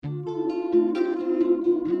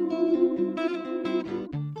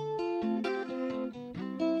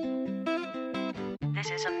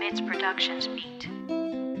Productions beat. Come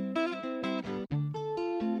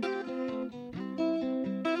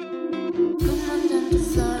on down to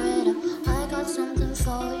Florida, I got something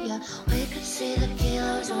for ya. We could see the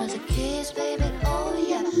kilos or the keys, baby, oh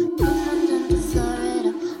yeah. Come on down to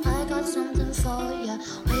Florida, I got something for ya.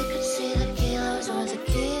 We could see the kilos or the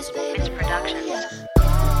keys, baby, oh yeah.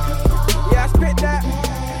 Yeah, I spit that.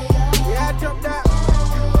 Yeah, I drop that.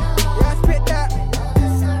 Yeah, I spit that.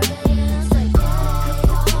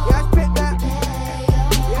 Yeah, I spit that.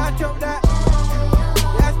 Yeah, I drop that.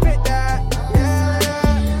 Yeah, I spit that. Yeah, yeah.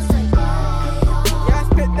 Yeah, I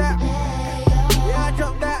spit that. Yeah, I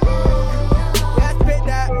drop that. Yeah, I spit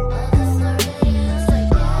that.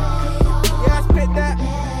 Yeah, I spit that.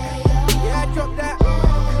 Yeah, I drop that.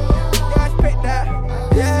 Yeah, I spit that.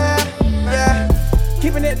 Yeah, yeah.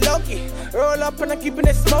 Keeping it low-key. Roll up and I'm keeping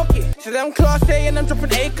it smoky. Said I'm class A and I'm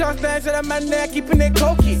dropping A-class lines. Said I'm man there, keeping it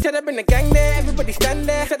cokey. Said I'm in the gang there, everybody stand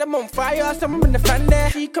there. Said I'm on fire, someone in the fan there.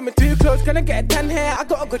 She coming too close, gonna get a tan hair. I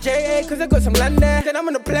gotta go JA, cause I got some land there. Then I'm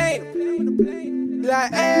on the plane.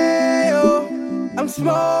 Like, ayo, I'm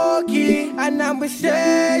smoky, and I'm with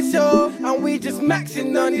so. And we just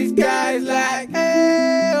maxing on these guys like,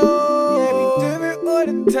 ayo. Yeah, we do it all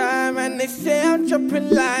the time, and they say I'm dropping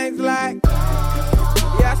lines like,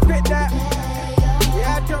 yeah, I spit that.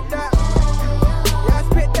 Yeah, I drop that. Yeah, I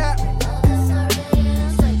spit that. Yeah,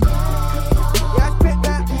 I spit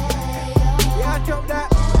that. Yeah, I drop that.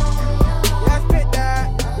 Yeah, I spit that.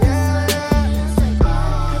 Yeah, yeah.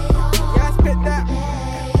 Yeah, I spit that.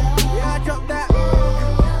 Yeah, I drop that.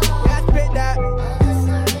 Yeah, I spit that.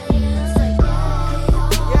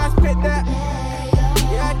 Yeah, I spit that.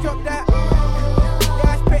 Yeah, I drop that. Yeah,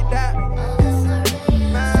 I spit that.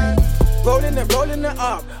 Man, rolling it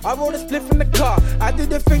up. I roll a spliff in the car. I do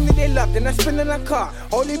the thing that they love, then I spin in the car.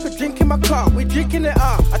 Only for drinking my car, we drinking it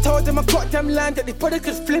up. I told them I got them land that they brother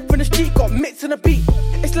could flip on the street, got mitts on the beat.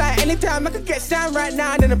 It's like anytime I could get sound right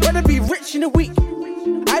now, then the brother be rich in a week.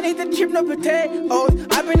 I need the chip, no potatoes.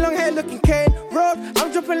 I've been long hair looking cane road.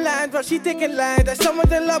 I'm dropping lines, but she taking lines. Like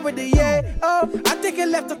someone's in love with the yeah. Oh, I take it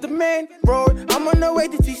left off the main road. I'm on the way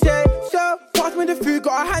to she say so. Pass me the food,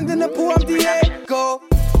 got a hand in the pool, I'm the go.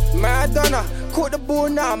 Madonna, caught the ball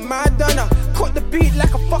now, Madonna. Caught the beat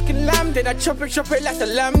like a fucking lamb, then I chop it like a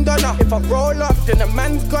lamb donner. If I roll up, then a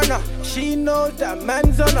man's gonna. She knows that a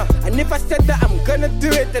man's on her. And if I said that I'm gonna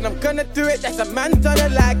do it, then I'm gonna do it. That's a man's on her.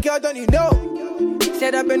 Like, girl, don't you know?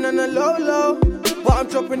 Said I've been on a low, but I'm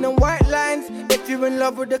dropping them white lines. If you're in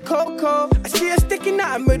love with the cocoa, I see her sticking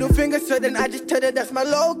out a middle finger, so then I just tell her that's my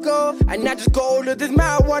logo. And I just go all of this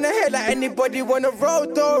marijuana head like anybody wanna roll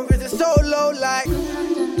though. Is it solo like?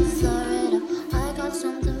 I got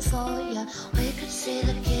something for ya. We could see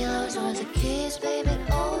the kilos or the keys, baby,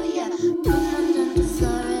 oh yeah. Come on down to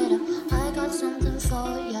Florida, I got something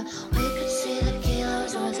for ya. We could see the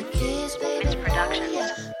kilos or the keys, baby, oh yeah.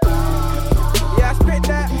 Yeah, I spit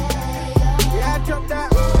that. Yeah, I drop that.